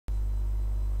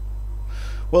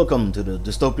Welcome to the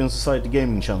Dystopian Society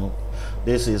gaming channel.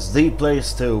 This is the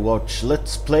place to watch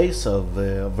let's plays of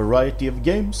a variety of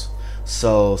games,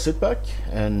 so sit back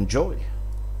and enjoy.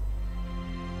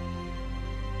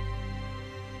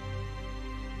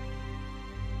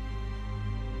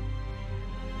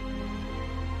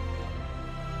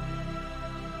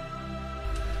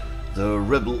 The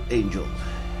Rebel Angel.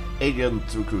 Agent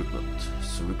recruitment.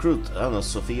 So recruit Ana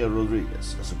Sofia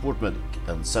Rodriguez, a support medic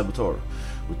and saboteur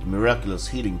with miraculous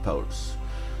healing powers.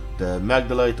 The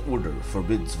Magdalite Order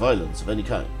forbids violence of any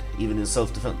kind, even in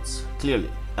self-defense. Clearly,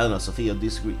 Ana Sofia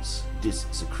disagrees. This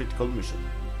is a critical mission.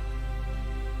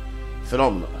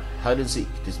 Phenomena. Hide and seek.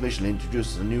 This mission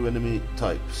introduces a new enemy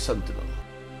type, Sentinel.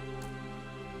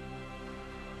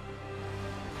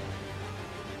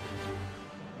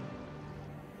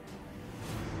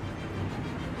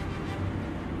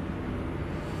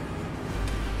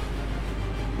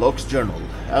 Locke's Journal.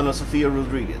 Ana Sofia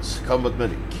Rodriguez, combat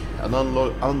medic. An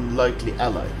unlikely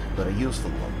ally, but a useful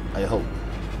one, I hope.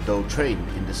 Though trained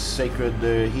in the sacred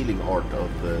healing art of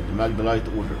the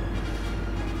Magdalite Order.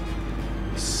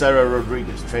 Sarah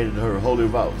Rodriguez traded her holy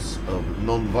vows of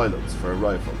non-violence for a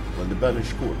rifle when the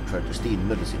banished court tried to steal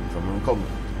medicine from her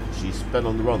convent. She's been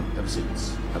on the run ever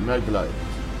since. A Magdalite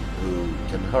who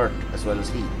can hurt as well as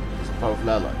heal is a powerful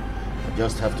ally. I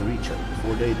just have to reach her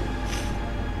before they do.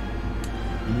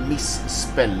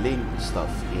 Misspelling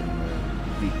stuff in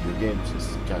video games is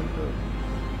kind of,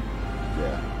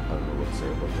 yeah, I don't know what to say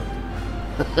about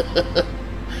that.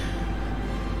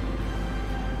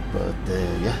 But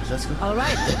yeah, let's go. All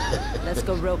right, let's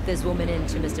go rope this woman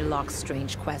into Mr. Locke's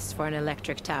strange quest for an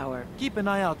electric tower. Keep an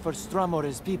eye out for Strum or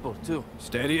his people too.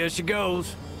 Steady as she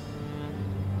goes.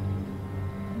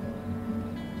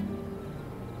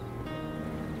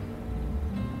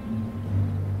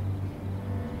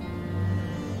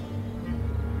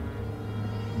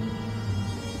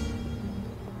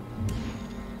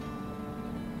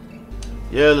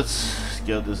 Yeah, let's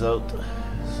get this out.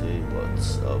 See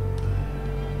what's up.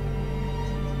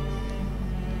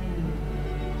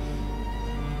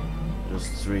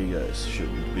 Just 3 guys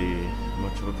shouldn't be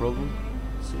much of a problem.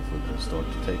 See if we can start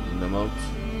taking them out.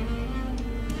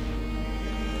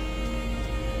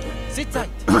 Sit tight.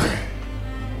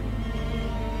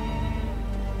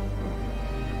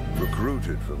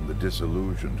 Recruited from the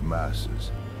disillusioned masses,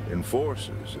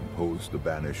 enforcers impose the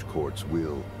banished court's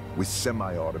will with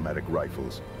semi-automatic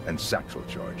rifles and satchel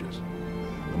charges.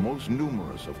 The most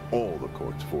numerous of all the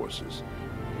court's forces,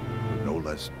 but no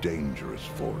less dangerous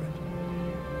for it.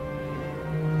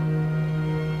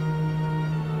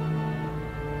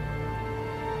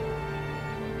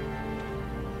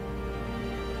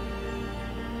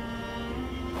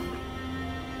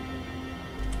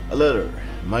 A letter.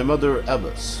 My mother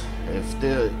Abbas.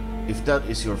 If that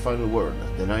is your final word,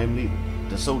 then I am leaving.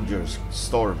 The soldiers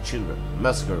starve children,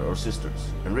 massacre our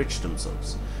sisters, enrich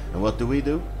themselves. And what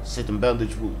do? Sit and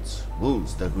bandage wounds.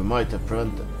 Wounds that we might have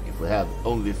prevented if we had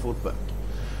only fought back.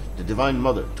 The Divine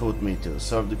Mother taught me to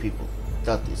serve the people.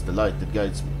 That is the light that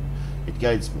guides me. It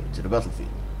guides me to the battlefield.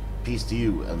 Peace to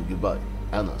you and goodbye.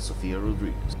 Ana Sofia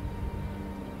Rodriguez.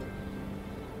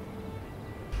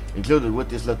 Included with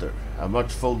this letter, a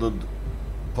much folded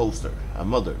poster, a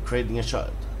mother cradling a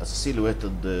child, as a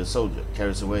silhouetted soldier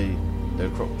carries away their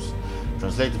crops.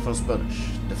 Translated from Spanish: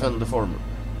 defend the farmer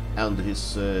and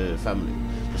his family,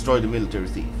 destroy the military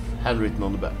thief, handwritten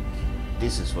on the back.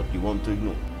 This is what you want to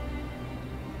ignore.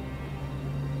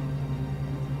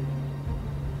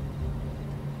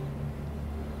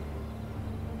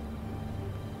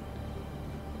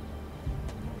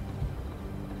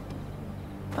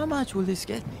 How much will this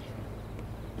get me?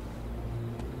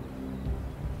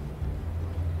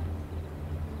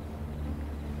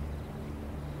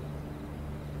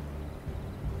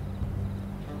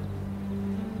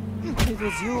 It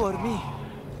was you or me.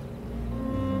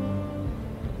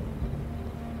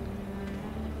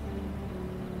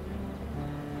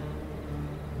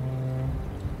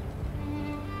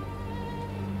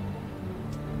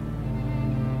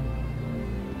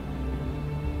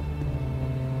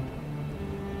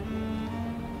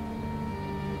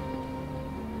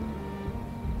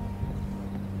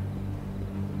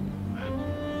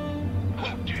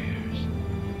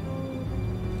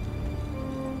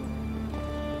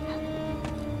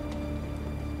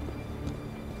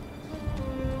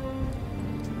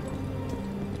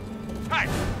 Hey,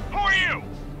 who are you?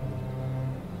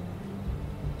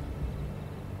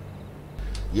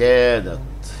 Yeah, that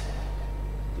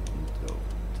didn't go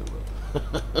too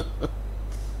well.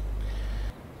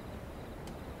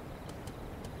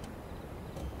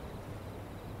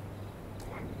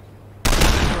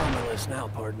 This now,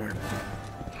 partner.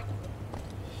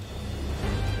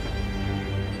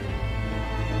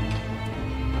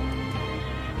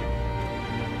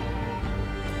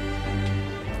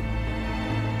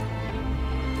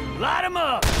 Light 'em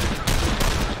up!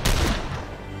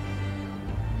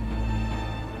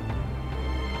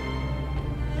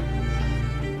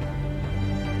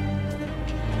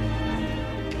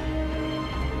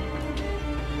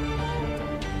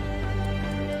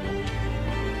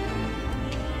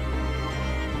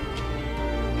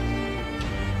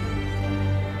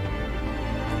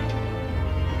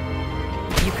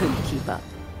 You couldn't keep up.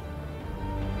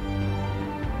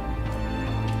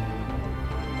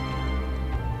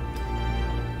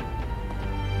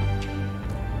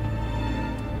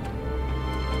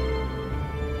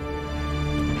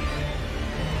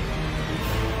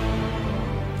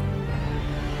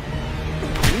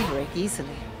 You break easily.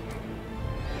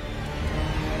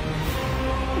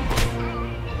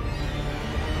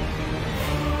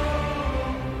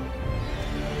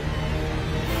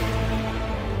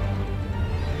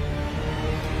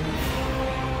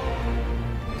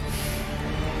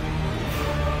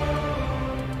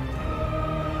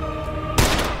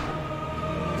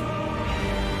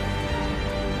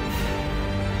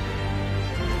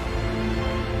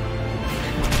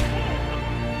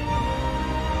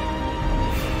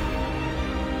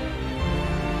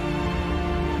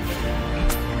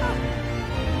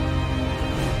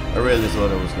 I really thought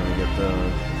I was gonna get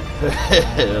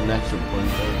an action point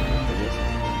there, I guess.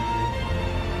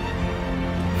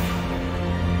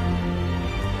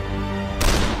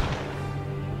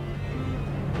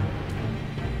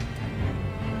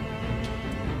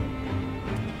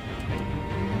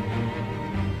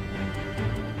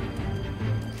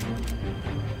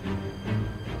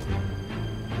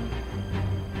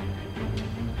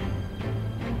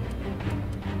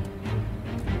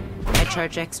 I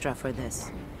charge extra for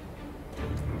this.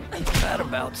 That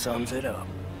about sums it up.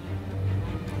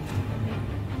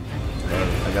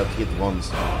 I got to get one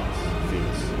star.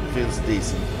 Feels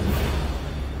decent.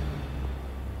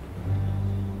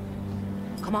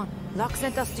 Come on, Locke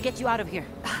sent us to get you out of here.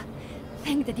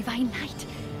 Thank the Divine Light.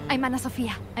 I'm Anna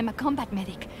Sophia. I'm a combat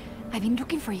medic. I've been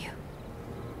looking for you.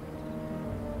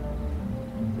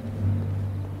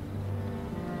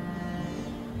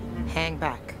 Hang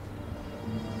back.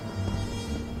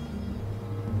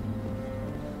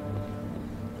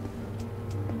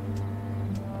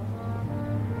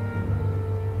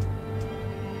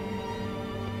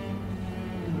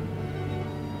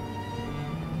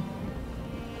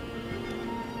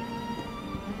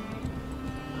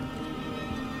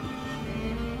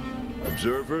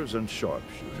 Observers and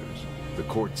sharpshooters, the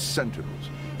court's sentinels,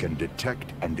 can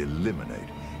detect and eliminate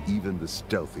even the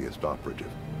stealthiest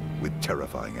operative with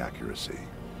terrifying accuracy.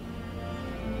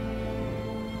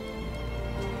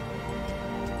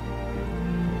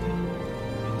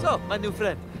 So, my new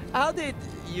friend, how did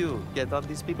you get on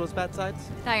these people's bad sides?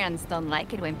 Tyrants don't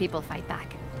like it when people fight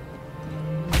back.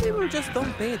 People just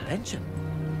don't pay attention.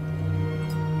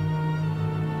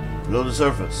 Below the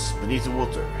surface, beneath the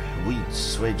water, weeds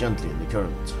sway gently in the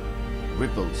current.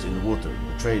 Ripples in the water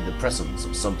betray the presence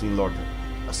of something larger,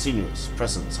 a sinuous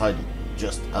presence hiding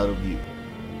just out of view.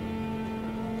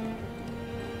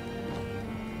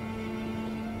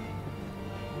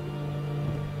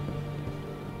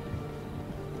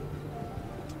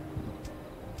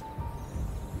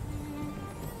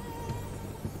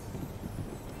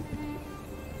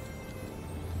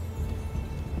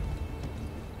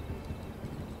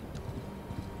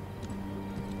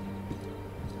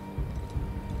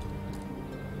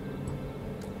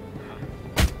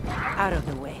 Out of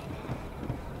the way.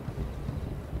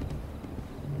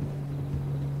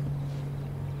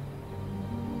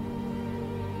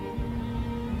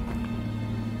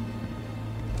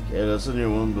 Yeah, that's a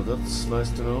new one, but that's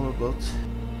nice to know about.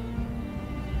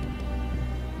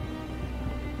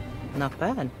 Not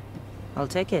bad. I'll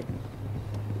take it.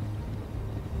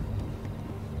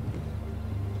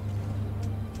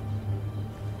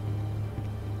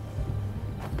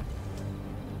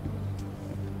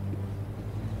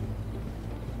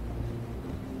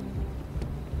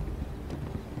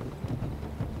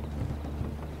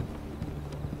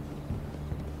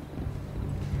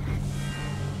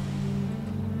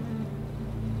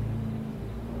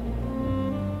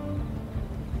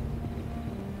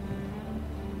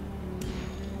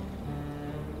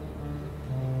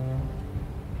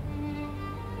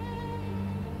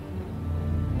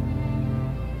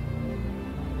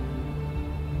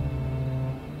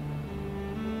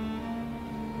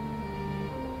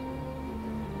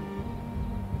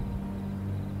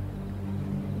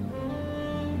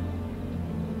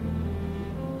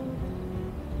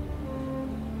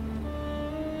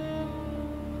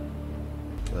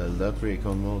 Well, that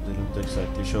recon mode didn't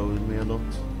exactly show me a lot.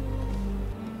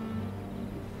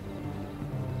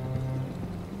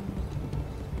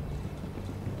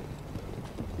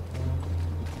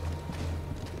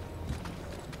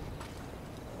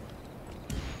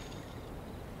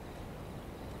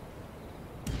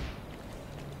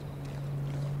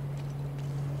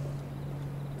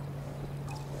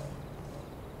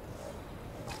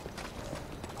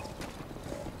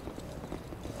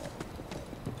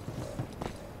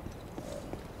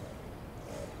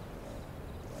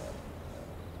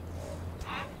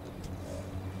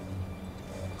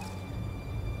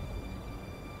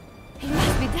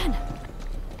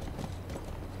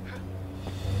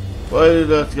 Why did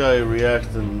that guy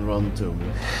react and run to me?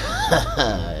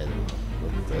 I don't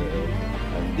know. But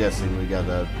I'm guessing we got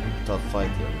a tough fight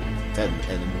here with 10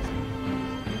 enemies.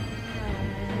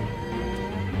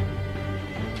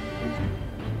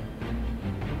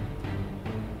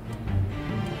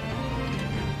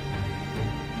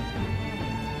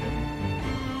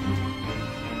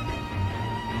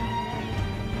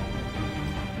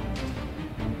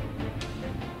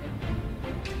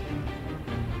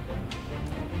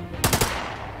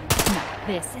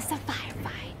 This is a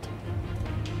firefight.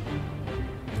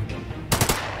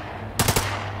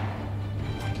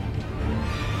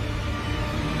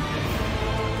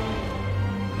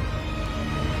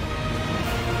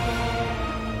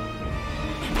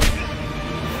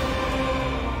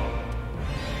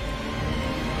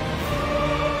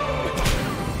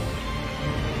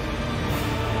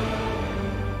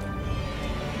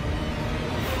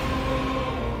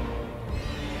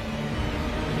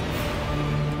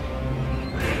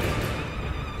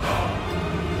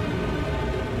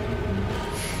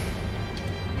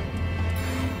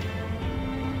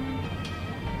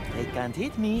 They can't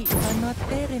hit me if I'm not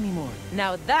there anymore.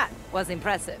 Now that was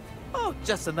impressive. Oh,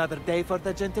 just another day for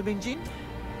the gentleman Jin.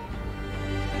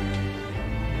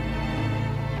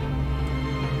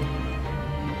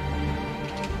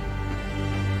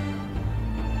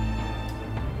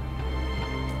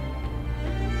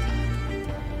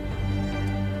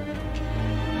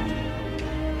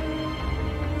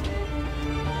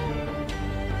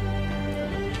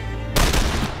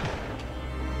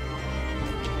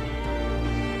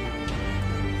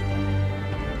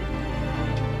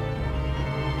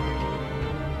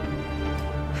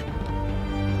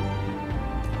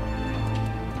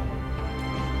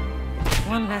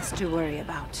 One less to worry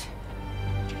about.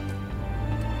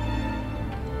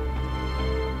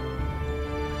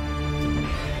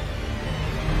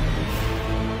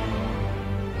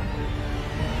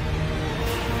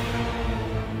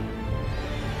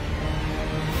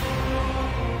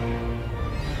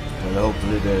 Well,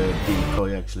 hopefully the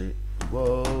decoy actually...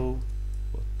 Whoa!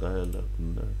 What the hell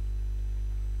happened there?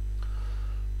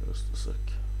 Just a sec.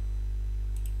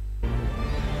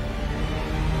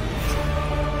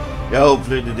 Yeah,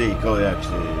 hopefully the decoy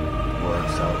actually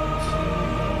works out.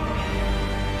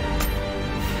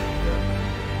 Yeah.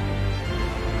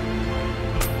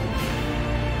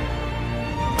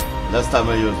 Last time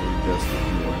I used it, just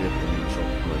ignored it and shot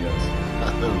it, I guess.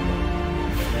 I don't know.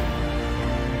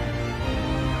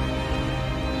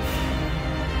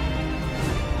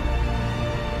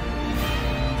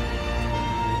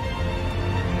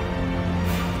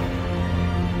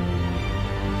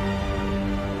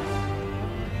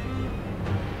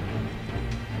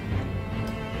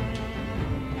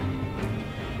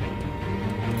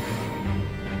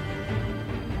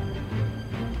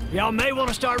 Y'all may want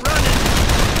to start running.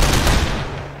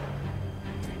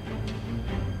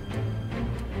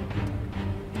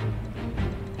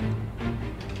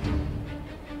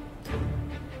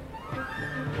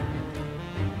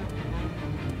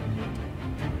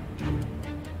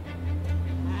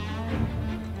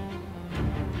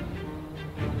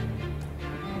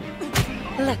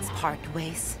 Let's part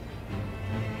ways.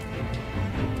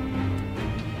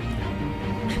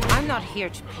 I'm not here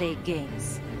to play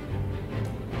games.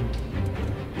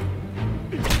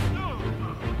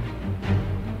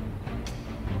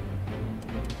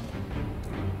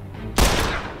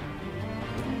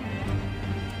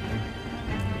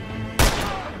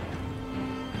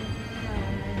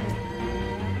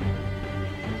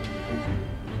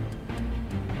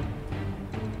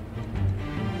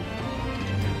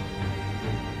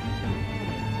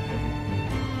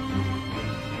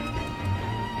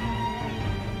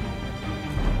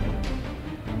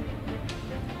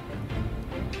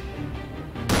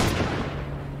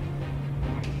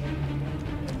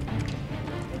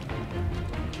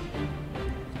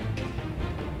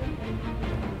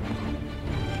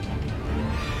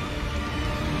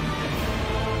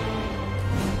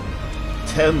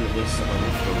 Ten is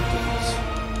unimportant.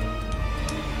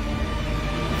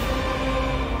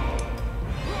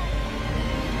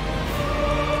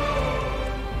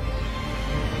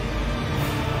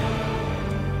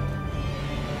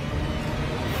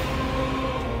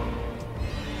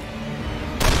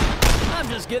 I'm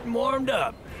just getting warmed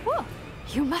up. Whoa,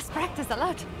 you must practice a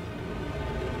lot.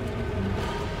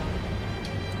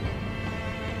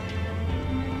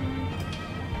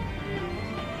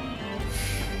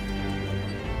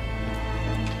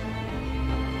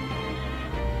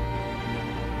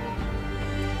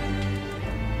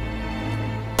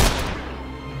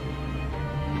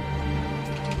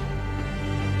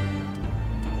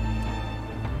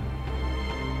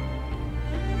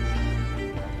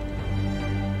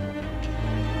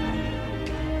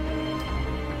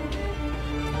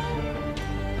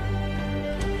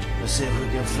 see if we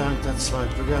can flank that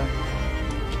sniper guy.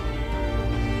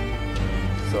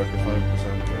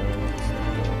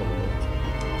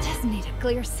 35%. Just need a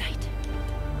clear sight.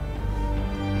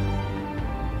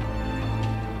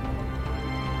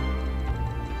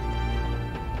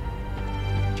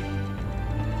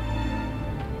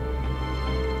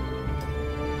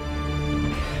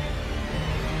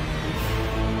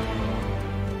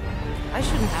 I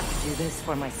shouldn't have to do this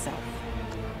for myself.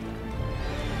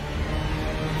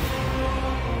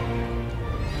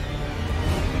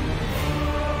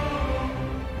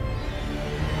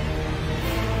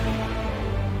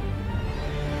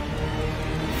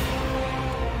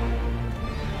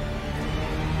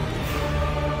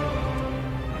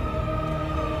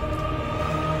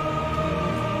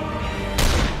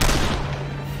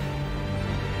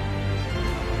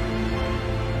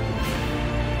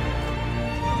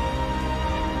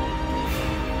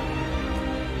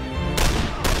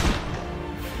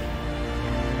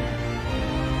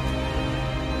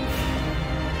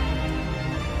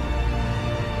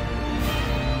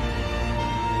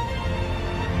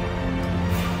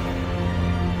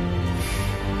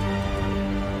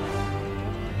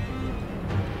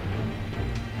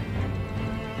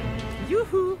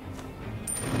 Yoo-hoo!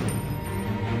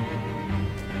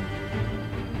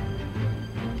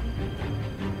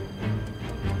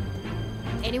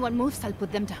 Anyone moves, I'll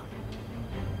put them down.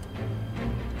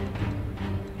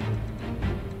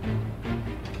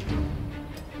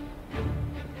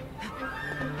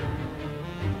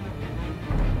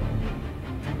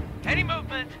 Any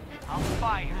movement, I'll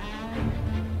fire.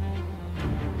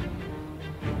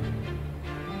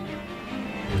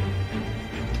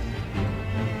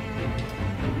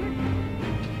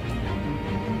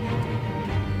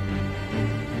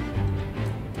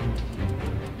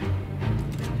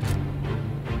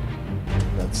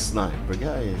 That sniper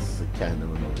guy is kind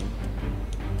of annoying.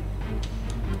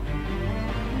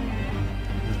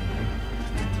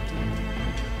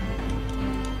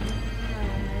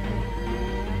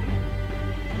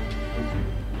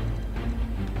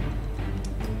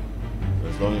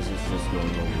 As long as it's just going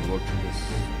over watching this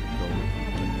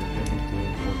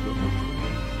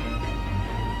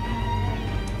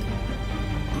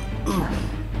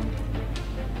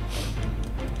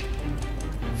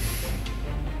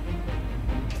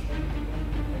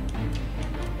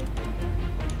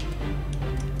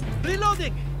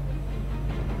Reloading!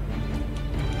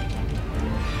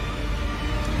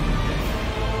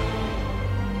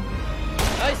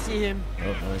 I see him.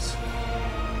 Oh, nice.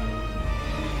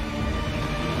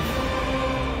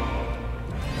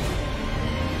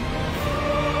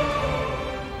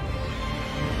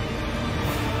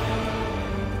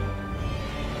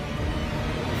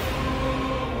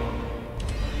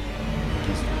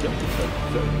 Just jump at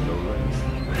very low range.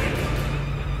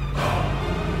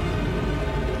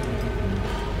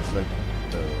 It's like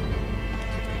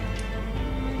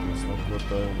it's not what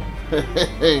I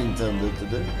intended to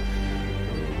do.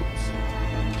 Oops.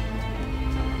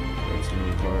 That's going to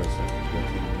require us to get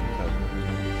in the cabinet.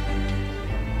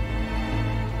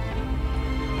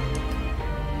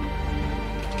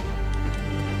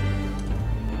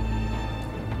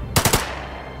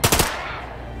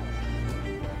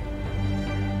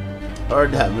 Our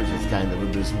damage is kind of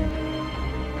abysmal.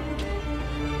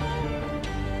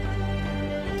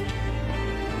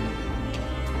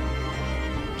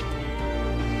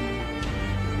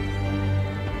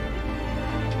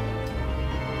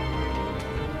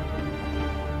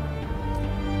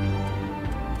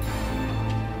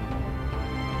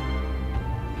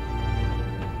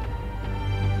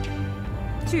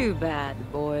 Too bad,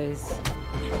 boys.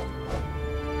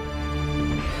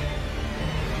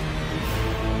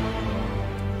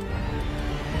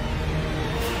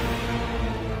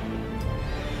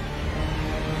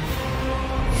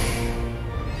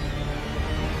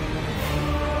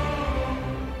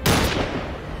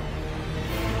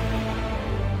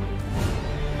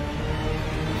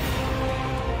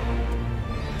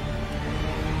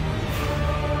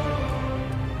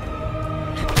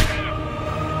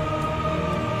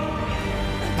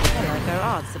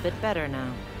 A bit better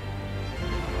now.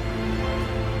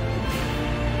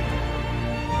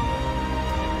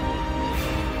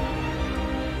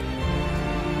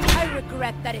 I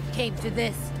regret that it came to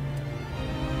this.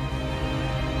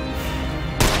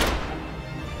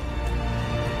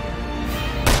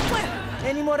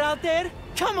 Any more out there?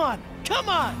 Come on! Come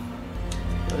on!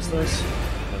 That's nice.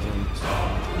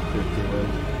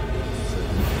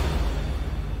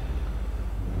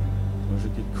 I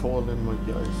should call in my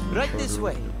guys. Right this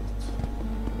way.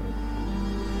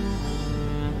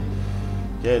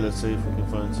 Okay, let's see if we can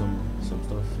find some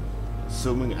stuff.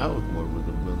 zooming out more would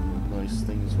have been a nice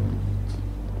thing as well.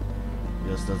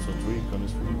 Yes, that's what recon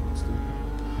is for.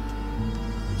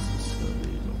 This is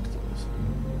very locked.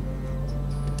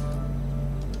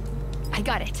 I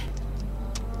got it.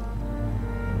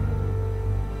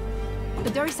 The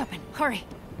door is open. Hurry.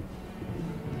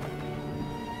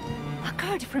 A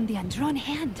card from the undrawn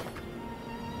hand.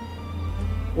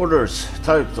 Orders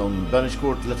typed on Banished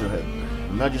Court letterhead.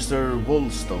 Magister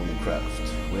Wollstonecraft.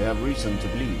 We have reason to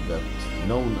believe that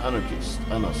known anarchist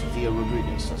Ana Sofia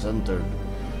Rodriguez has entered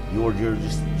your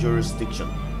jurisdiction.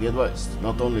 Be advised,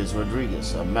 not only is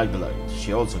Rodriguez a Magdalite,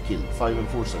 she also killed 5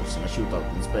 enforcers in a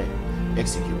shootout in Spain.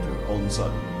 Execute her on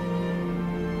sight.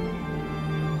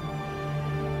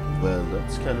 Well,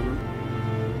 that's kind of rude.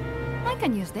 I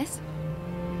can use this.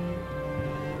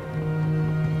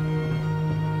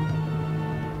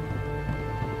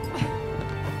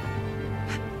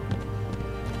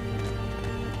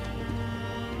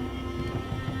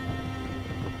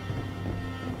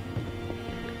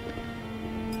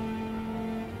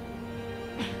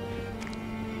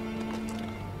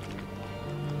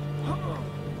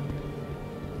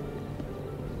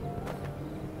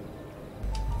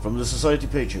 From the society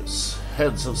pages,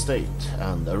 heads of state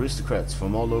and aristocrats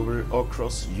from all over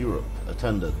across Europe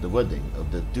attended the wedding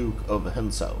of the Duke of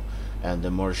Hensau and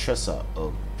the Marchesa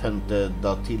of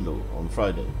Pentedatillo on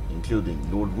Friday,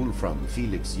 including Lord Wolfram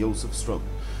Felix Joseph Strum,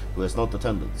 who has not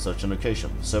attended such an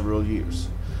occasion for several years.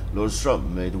 Lord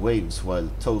Strum made waves while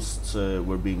toasts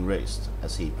were being raised,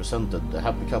 as he presented the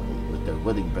happy couple with their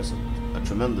wedding present, a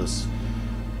tremendous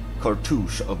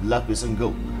cartouche of lapis and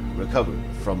gold, recovered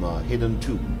from a hidden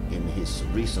tomb in his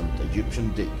recent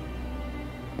Egyptian dig.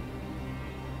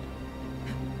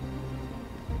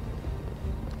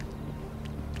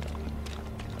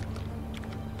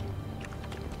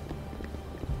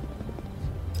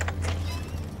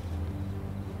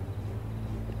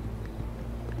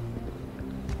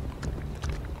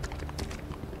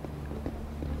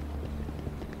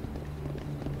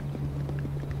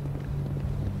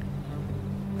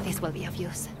 This will be of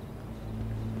use.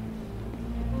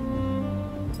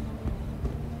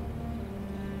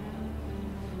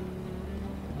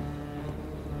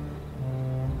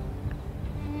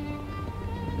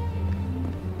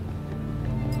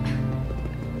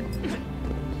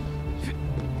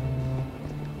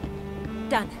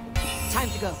 Done. Time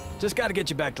to go. Just gotta get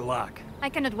you back to Locke. I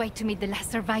cannot wait to meet the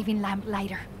last surviving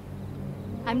lamplighter.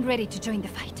 I'm ready to join the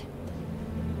fight.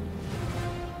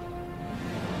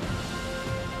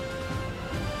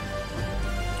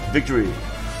 Victory!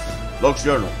 Locke's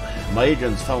journal. My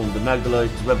agents found the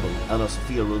Magdalite rebel Ana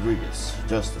Sofia Rodriguez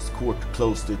just as court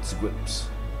closed its grips.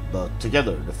 But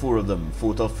together, the 4 of them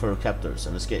fought off her captors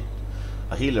and escaped.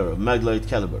 A healer of Magdalite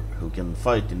caliber who can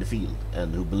fight in the field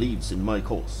and who believes in my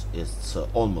cause is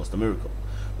almost a miracle,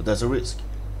 but there's a risk.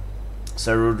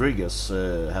 Sarah Rodriguez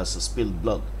has spilled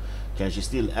blood. Can she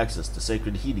still access the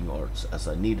sacred healing arts as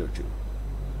I need her to?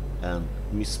 And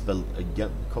misspelled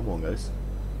again. Come on, guys.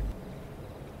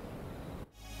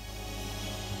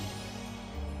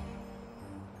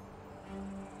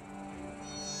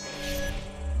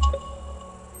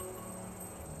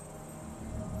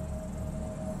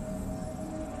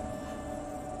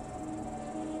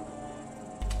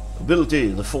 Ability,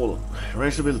 the Fallen.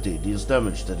 Ranged ability deals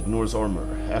damage that ignores armor,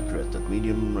 accurate at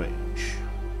medium range.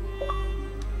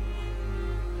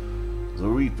 The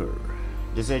Reaper.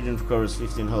 This agent recovers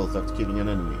 15 health after killing an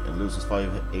enemy and loses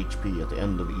 5 HP at the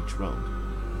end of each round.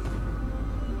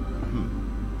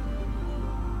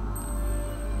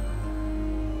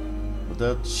 But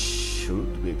that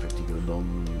should be pretty good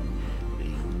on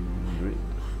Ingrid.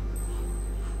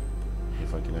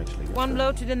 If I can actually get One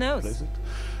blow to the nose. place it.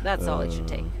 That's all it should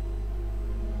take.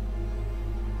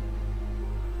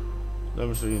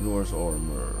 Damage that ignores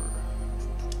armor.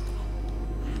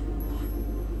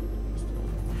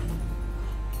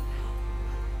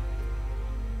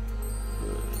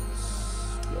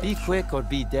 Be quick or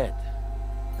be dead.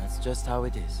 That's just how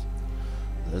it is.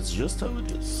 That's just how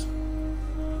it is.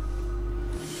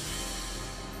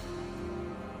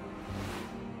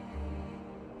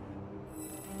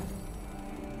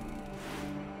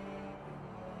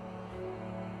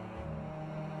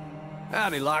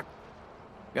 Howdy, Locke.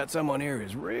 Got someone here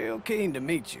who's real keen to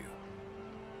meet you.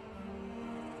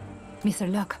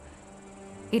 Mr. Locke,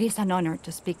 it is an honor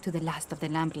to speak to the last of the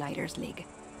Lamplighters League.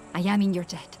 I am in your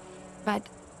debt, but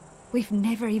we've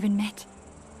never even met.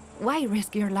 Why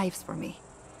risk your lives for me?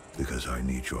 Because I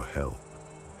need your help.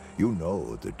 You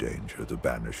know the danger the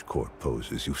Banished Court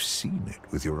poses. You've seen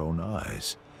it with your own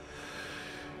eyes.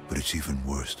 But it's even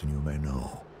worse than you may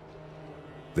know.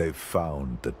 They've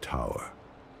found the tower.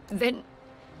 Then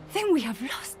Then we have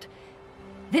lost.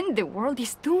 Then the world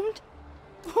is doomed?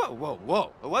 Whoa, whoa,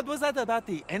 whoa. What was that about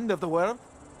the end of the world?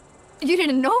 You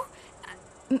didn't know?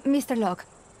 Mr. Locke,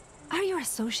 are your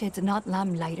associates not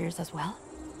Lamplighters as well?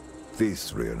 These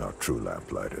three are not true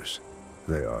Lamplighters.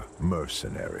 They are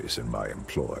mercenaries in my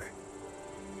employ.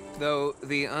 Though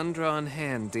the undrawn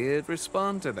hand did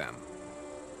respond to them.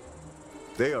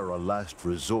 They are a last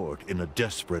resort in a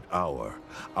desperate hour.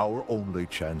 Our only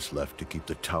chance left to keep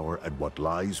the tower and what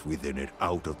lies within it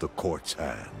out of the court's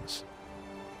hands.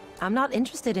 I'm not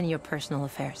interested in your personal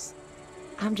affairs.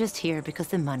 I'm just here because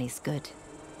the money's good.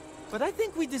 But I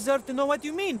think we deserve to know what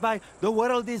you mean by the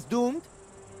world is doomed.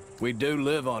 We do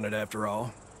live on it after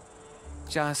all.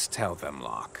 Just tell them,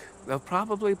 Locke. They'll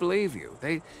probably believe you.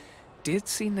 They did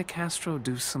see Nicastro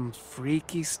do some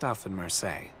freaky stuff in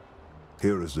Marseille.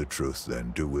 Here is the truth,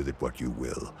 then. Do with it what you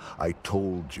will. I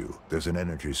told you there's an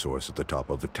energy source at the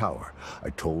top of the tower. I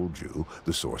told you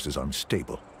the source is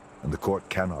unstable, and the court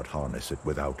cannot harness it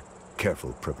without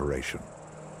careful preparation.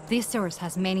 This source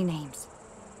has many names.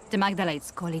 The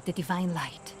Magdalites call it the Divine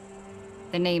Light.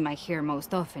 The name I hear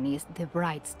most often is the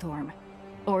Bright Storm,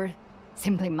 or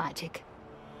simply magic.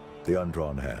 The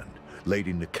Undrawn Hand,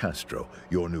 Lady Nicastro,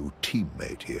 your new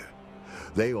teammate here.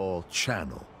 They all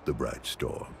channel the Bright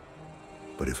Storm.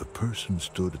 But if a person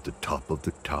stood at the top of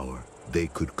the tower, they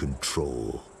could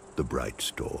control the Bright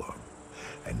Storm,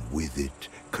 and with it,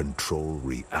 control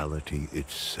reality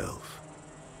itself.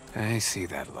 I see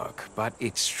that look, but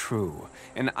it's true.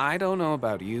 And I don't know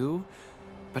about you,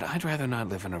 but I'd rather not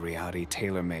live in a reality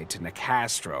tailor-made to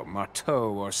Nicastro,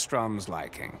 Marteau, or Strum's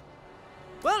liking.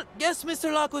 Well, guess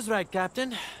Mr. Locke was right,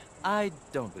 Captain. I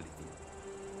don't believe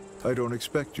you. I don't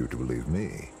expect you to believe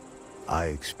me. I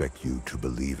expect you to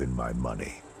believe in my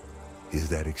money. Is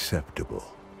that acceptable?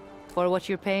 For what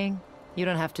you're paying, you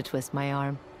don't have to twist my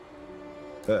arm.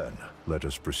 Then, let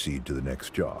us proceed to the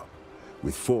next job.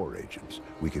 With 4 agents,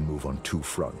 we can move on 2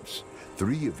 fronts.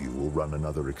 3 of you will run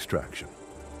another extraction.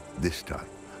 This time,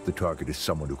 the target is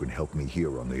someone who can help me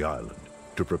here on the island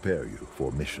to prepare you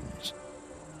for missions.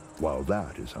 While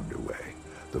that is underway,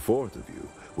 the 4th of you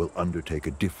will undertake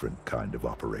a different kind of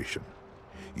operation.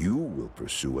 You will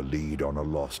pursue a lead on a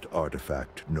lost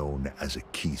artifact known as a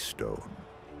keystone.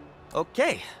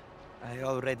 Okay. I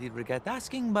already regret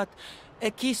asking, but a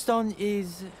keystone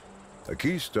is... A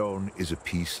keystone is a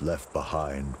piece left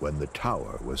behind when the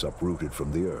tower was uprooted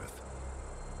from the earth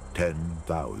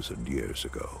 10,000 years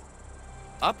ago.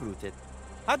 Uprooted?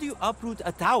 How do you uproot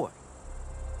a tower?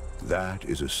 That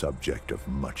is a subject of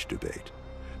much debate,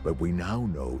 but we now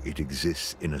know it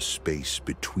exists in a space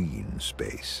between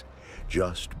space,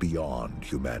 just beyond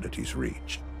humanity's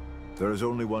reach. There is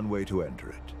only one way to enter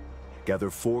it.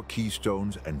 Gather 4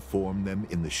 keystones and form them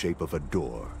in the shape of a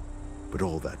door. But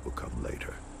all that will come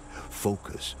later.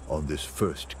 Focus on this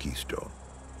first keystone.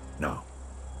 Now,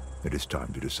 it is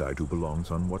time to decide who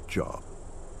belongs on what job.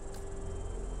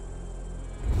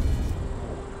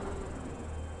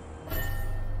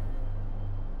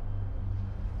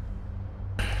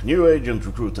 New agent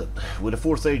recruited. With a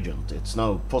 4th agent, it's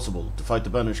now possible to fight the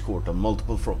Banished Court on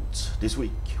multiple fronts. This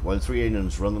week, while 3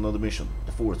 agents run another mission,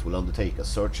 the 4th will undertake a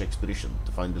search expedition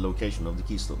to find the location of the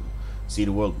keystone. See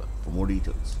the world map for more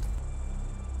details.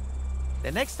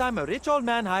 The next time a rich old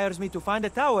man hires me to find a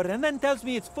tower and then tells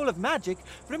me it's full of magic,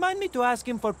 remind me to ask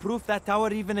him for proof that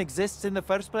tower even exists in the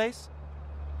first place.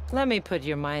 Let me put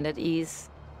your mind at ease.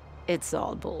 It's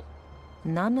all bull.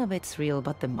 None of it's real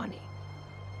but the money.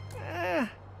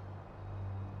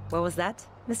 What was that,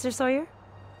 Mr. Sawyer?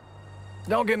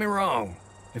 Don't get me wrong.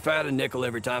 If I had a nickel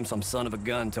every time some son of a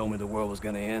gun told me the world was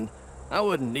gonna end, I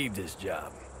wouldn't need this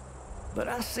job. But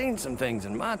I've seen some things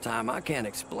in my time I can't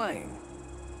explain.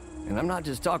 And I'm not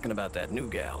just talking about that new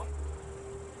gal.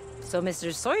 So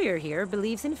Mr. Sawyer here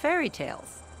believes in fairy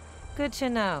tales. Good to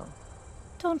know.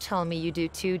 Don't tell me you do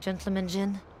too, Gentleman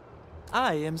Jin.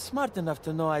 I am smart enough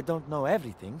to know I don't know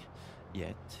everything.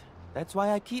 Yet, that's why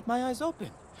I keep my eyes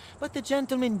open. But the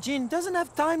Gentleman Jin doesn't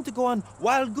have time to go on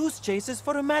wild goose chases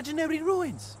for imaginary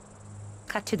ruins.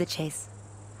 Cut to the chase.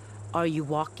 Are you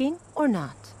walking or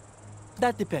not?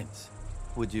 That depends.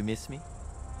 Would you miss me?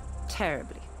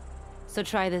 Terribly. So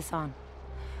try this on.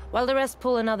 While the rest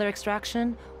pull another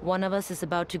extraction, one of us is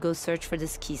about to go search for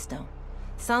this keystone.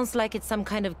 Sounds like it's some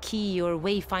kind of key or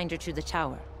wayfinder to the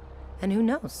tower. And who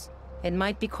knows? It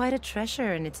might be quite a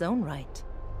treasure in its own right.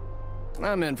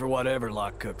 I'm in for whatever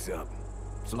Locke cooks up.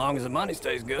 So long as the money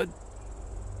stays good.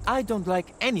 I don't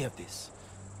like any of this.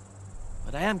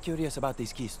 But I am curious about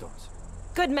these keystones.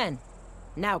 Good men.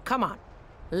 Now come on.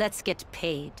 Let's get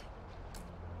paid.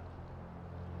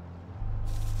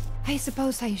 I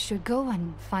suppose I should go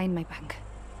and find my bank.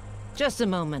 Just a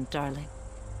moment, darling.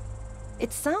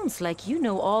 It sounds like you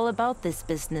know all about this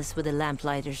business with the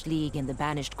Lamplighters League and the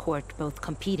Banished Court both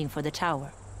competing for the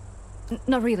tower.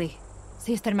 Not really.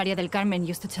 Sister Maria del Carmen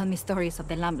used to tell me stories of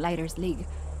the Lamplighters League.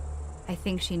 I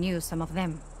think she knew some of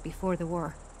them before the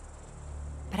war.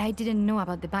 But I didn't know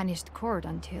about the Banished Court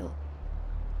until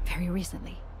very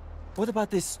recently. What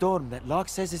about this storm that Locke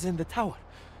says is in the tower?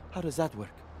 How does that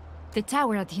work? The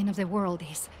tower at the end of the world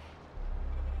is...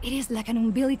 It is like an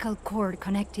umbilical cord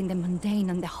connecting the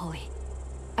mundane and the holy.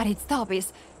 At its top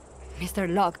is...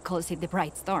 Mr. Locke calls it the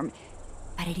Bright Storm,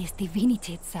 but it is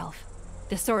divinity itself.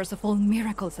 The source of all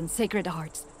miracles and sacred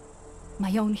arts.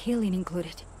 My own healing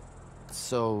included.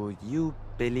 So, you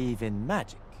believe in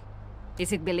magic?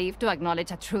 Is it believed to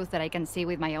acknowledge a truth that I can see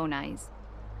with my own eyes?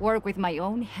 Work with my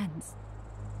own hands?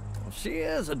 Well, she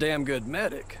is a damn good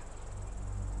medic.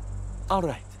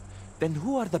 Alright. Then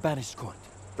who are the Banished Court?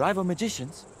 Rival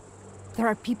magicians? There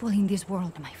are people in this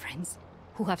world, my friends,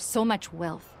 who have so much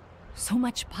wealth, so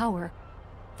much power,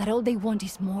 that all they want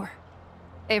is more.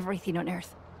 Everything on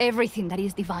Earth, everything that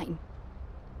is divine.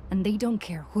 And they don't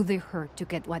care who they hurt to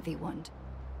get what they want.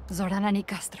 Zorana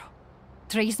Nicastro,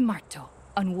 Trace Marto,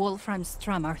 and Wolfram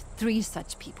Strum are 3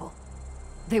 such people.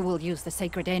 They will use the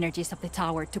sacred energies of the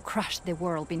tower to crush the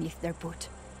world beneath their boot.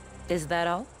 Is that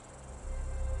all?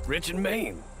 Rich and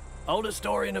mean. Oldest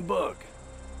story in the book.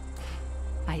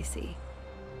 I see.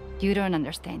 You don't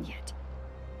understand yet.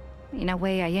 In a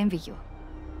way, I envy you.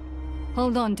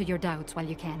 Hold on to your doubts while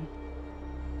you can.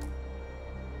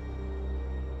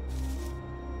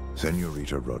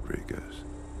 Senorita Rodriguez,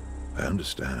 I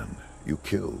understand you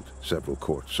killed several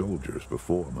court soldiers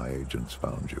before my agents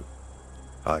found you.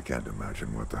 I can't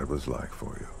imagine what that was like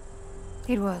for you.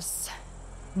 It was...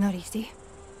 not easy.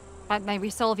 But my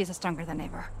resolve is stronger than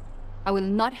ever. I will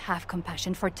not have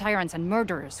compassion for tyrants and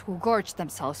murderers who gorge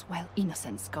themselves while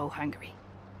innocents go hungry.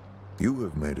 You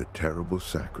have made a terrible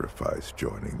sacrifice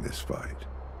joining this fight.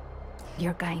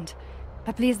 You're kind,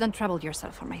 but please don't trouble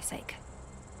yourself for my sake.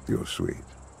 You're sweet.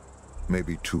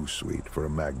 Maybe too sweet for a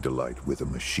Magdalite with a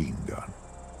machine gun.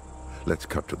 Let's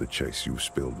cut to the chase. You've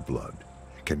spilled blood.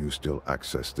 Can you still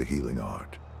access the healing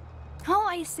art? Oh,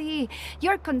 I see.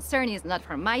 Your concern is not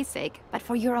for my sake, but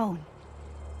for your own.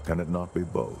 Can it not be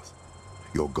both?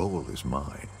 Your goal is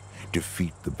mine.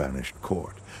 Defeat the Banished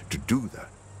Court. To do that,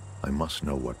 I must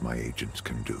know what my agents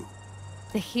can do.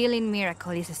 The healing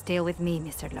miracle is still with me,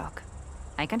 Mr. Locke.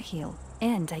 I can heal,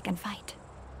 and I can fight.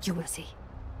 You will see.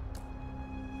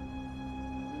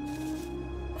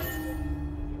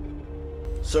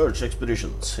 Search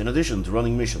expeditions. In addition to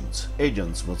running missions,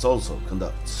 agents must also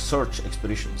conduct search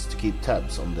expeditions to keep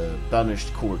tabs on the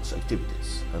Banished Court's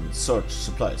activities and search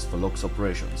supplies for Locke's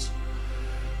operations.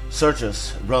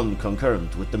 Searches run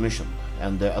concurrent with the mission,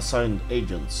 and the assigned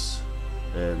agents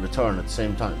return at the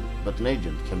same time, but an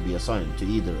agent can be assigned to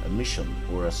either a mission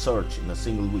or a search in a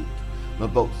single week.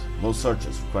 Not both. Most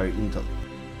searches require intel.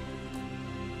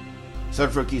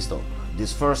 Search for a keystone.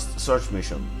 This first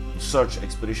search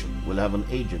expedition will have an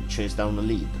agent chase down a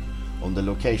lead on the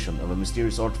location of a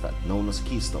mysterious artifact known as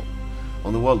Keystone.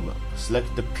 On the world map,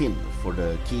 select the pin for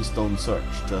the Keystone search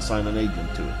to assign an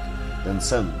agent to it, then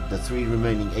send the 3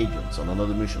 remaining agents on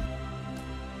another mission.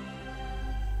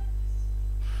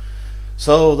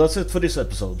 So that's it for this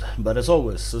episode, but as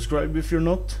always, subscribe if you're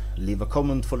not, leave a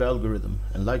comment for the algorithm,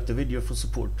 and like the video for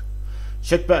support.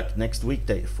 Check back next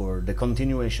weekday for the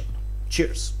continuation.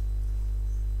 Cheers!